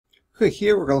Okay,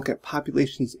 here we're going to look at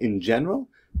populations in general,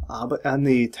 but on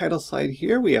the title slide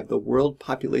here we have the world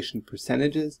population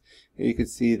percentages, and you can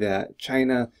see that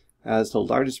China has the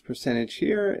largest percentage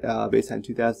here based on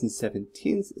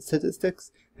 2017 statistics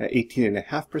at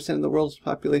 18.5% of the world's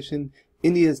population.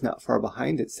 India is not far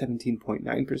behind at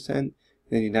 17.9%, then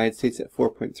the United States at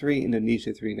 4.3%,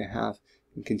 Indonesia 3.5%,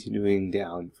 and continuing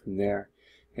down from there.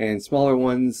 And smaller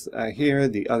ones here,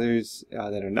 the others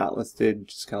that are not listed,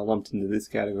 just kind of lumped into this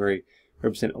category,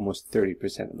 represent almost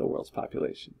 30% of the world's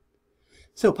population.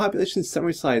 So population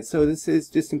summary slide. So this is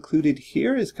just included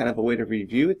here as kind of a way to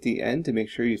review at the end to make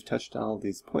sure you've touched on all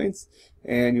these points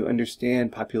and you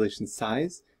understand population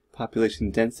size,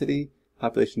 population density,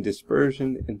 population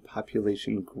dispersion, and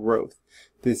population growth.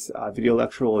 This video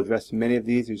lecture will address many of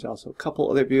these. There's also a couple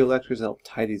other video lectures that help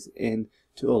tie these in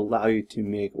to allow you to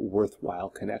make worthwhile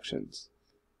connections.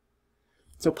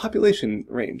 So population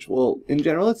range. Well, in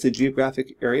general, it's a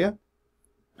geographic area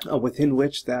within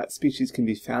which that species can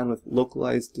be found with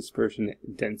localized dispersion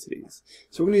densities.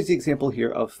 So we're going to use the example here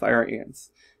of fire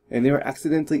ants. And they were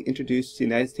accidentally introduced to the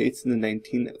United States in the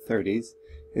 1930s.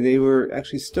 And they were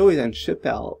actually stowed on ship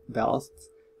ballasts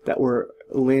that were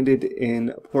landed in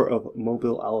the port of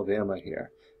Mobile, Alabama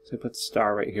here. So I put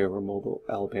star right here where Mobile,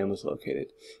 Alabama is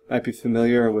located. You might be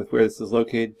familiar with where this is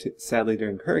located. Sadly,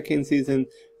 during hurricane season,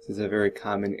 this is a very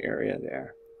common area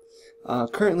there.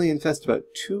 Currently infest about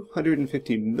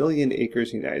 250 million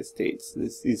acres in the United States,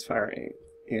 these fire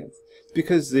ants. It's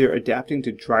because they're adapting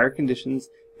to drier conditions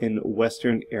in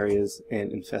western areas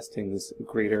and infesting this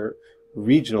greater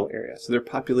regional area. So their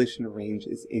population range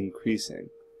is increasing.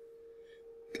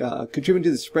 Contributing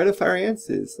to the spread of fire ants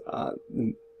is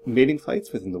mating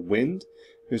flights within the wind.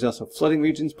 There's also flooding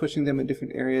regions pushing them in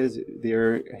different areas.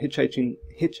 They're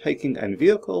hitchhiking on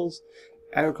vehicles.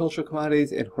 Agricultural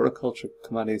commodities and horticultural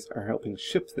commodities are helping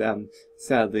ship them,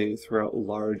 sadly, throughout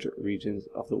large regions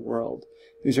of the world.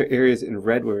 These are areas in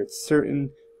red where it's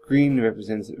certain. Green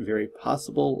represents very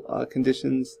possible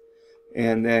conditions.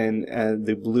 And then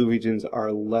the blue regions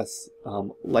are less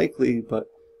likely, but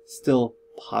still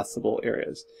possible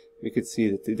areas. We could see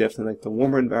that they definitely like the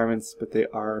warmer environments, but they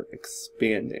are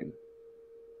expanding.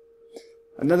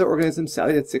 Another organism,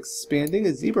 sadly, that's expanding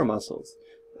is zebra mussels.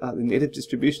 The native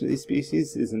distribution of these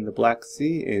species is in the Black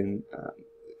Sea, in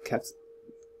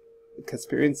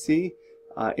Caspian Sea,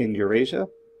 in Eurasia.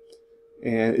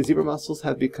 And zebra mussels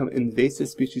have become invasive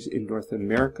species in North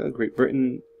America, Great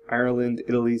Britain, Ireland,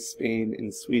 Italy, Spain,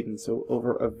 and Sweden, so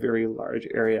over a very large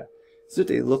area. This is what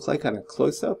they look like on a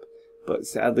close-up, but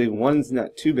sadly one's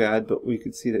not too bad, but we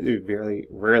could see that we very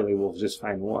rarely will just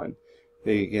find one.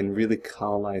 They can really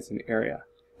colonize an area.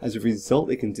 As a result,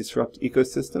 they can disrupt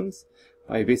ecosystems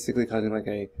by basically causing like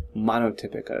a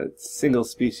monotypic, a single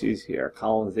species here,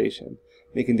 colonization.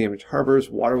 They can damage harbors,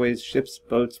 waterways, ships,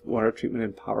 boats, water treatment,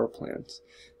 and power plants.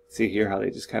 See here how they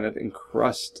just kind of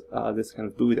encrust this kind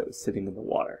of buoy that was sitting in the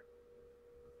water.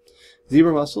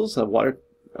 Zebra mussels, water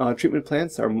treatment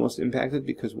plants are most impacted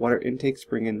because water intakes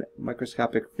bring in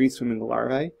microscopic free-swimming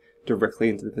larvae directly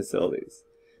into the facilities.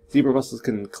 Zebra mussels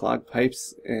can clog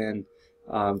pipes, and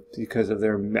because of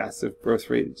their massive growth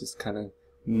rate, it just kind of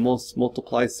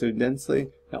multiplies so densely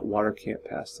that water can't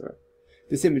pass through.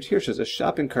 This image here shows a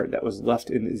shopping cart that was left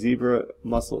in zebra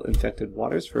mussel infected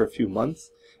waters for a few months,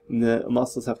 and the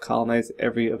mussels have colonized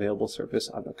every available surface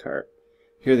on the cart.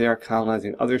 Here they are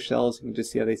colonizing other shells. You can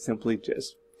just see how they simply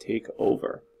just take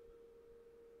over.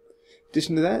 In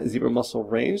addition to that, zebra mussel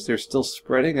range, they're still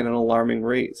spreading at an alarming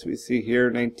rate. So we see here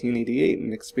 1988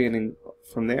 and expanding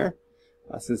from there.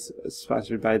 This is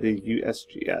sponsored by the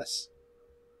USGS.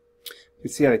 You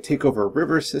can see how they take over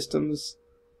river systems,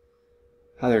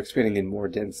 how they're expanding in more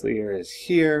densely areas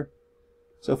here.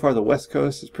 So far the west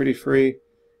coast is pretty free.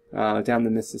 Down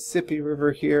the Mississippi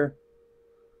River here.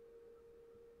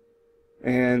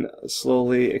 And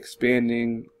slowly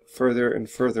expanding further and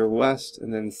further west.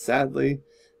 And then sadly,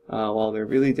 while they're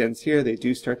really dense here, they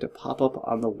do start to pop up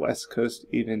on the west coast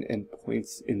even in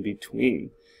points in between.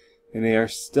 And they are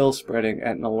still spreading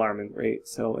at an alarming rate,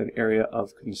 so an area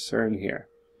of concern here.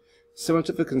 So much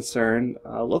of a concern,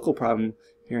 local problem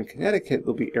here in Connecticut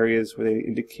will be areas where they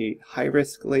indicate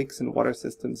high-risk lakes and water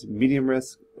systems, medium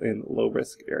risk, and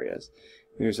low-risk areas.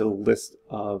 And there's a list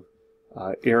of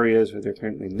areas where they're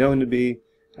currently known to be.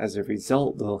 As a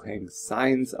result, they'll hang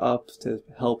signs up to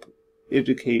help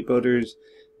educate boaters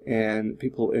and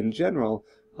people in general,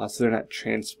 so they're not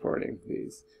transporting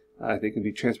these. They can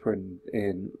be transported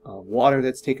in water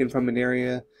that's taken from an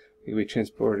area. They can be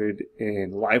transported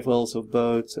in live wells of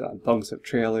boats, bunks of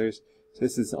trailers. So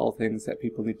this is all things that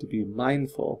people need to be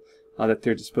mindful that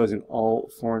they're disposing all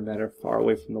foreign matter far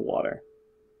away from the water.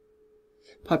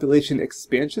 Population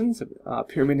expansions,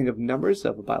 pyramiding of numbers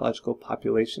of a biological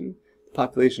population.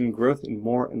 Population growth in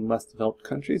more and less developed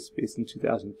countries based on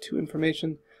 2002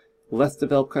 information. Less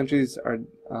developed countries are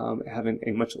having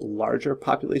a much larger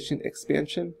population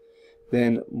expansion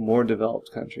than more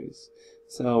developed countries.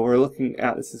 So we're looking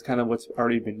at, this is kind of what's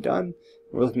already been done.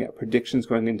 We're looking at predictions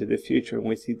going into the future, and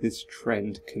we see this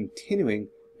trend continuing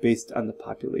based on the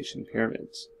population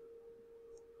pyramids.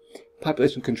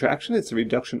 Population contraction is the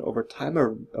reduction over time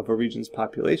of a region's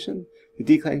population. The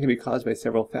decline can be caused by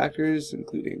several factors,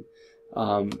 including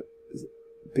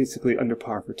basically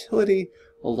underpower fertility,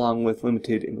 along with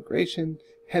limited immigration,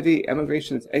 heavy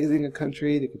emigration that's exiting a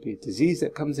country. There could be a disease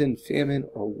that comes in, famine,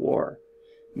 or war.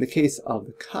 In the case of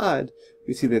the cod,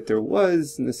 we see that there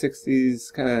was, in the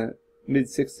 60s, kind of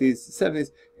mid-60s, 70s,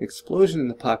 an explosion in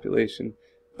the population,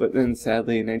 but then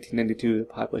sadly in 1992 the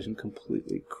population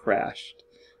completely crashed.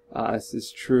 This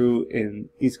is true in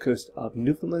east coast of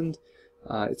Newfoundland.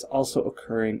 It's also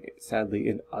occurring, sadly,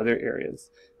 in other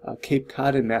areas. Cape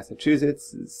Cod in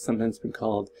Massachusetts has sometimes been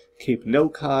called Cape No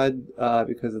Cod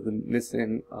because of the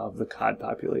missing of the cod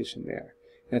population there.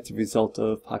 That's a result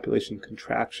of population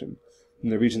contraction.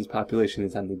 And the region's population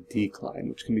is on the decline,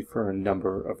 which can be for a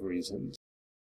number of reasons.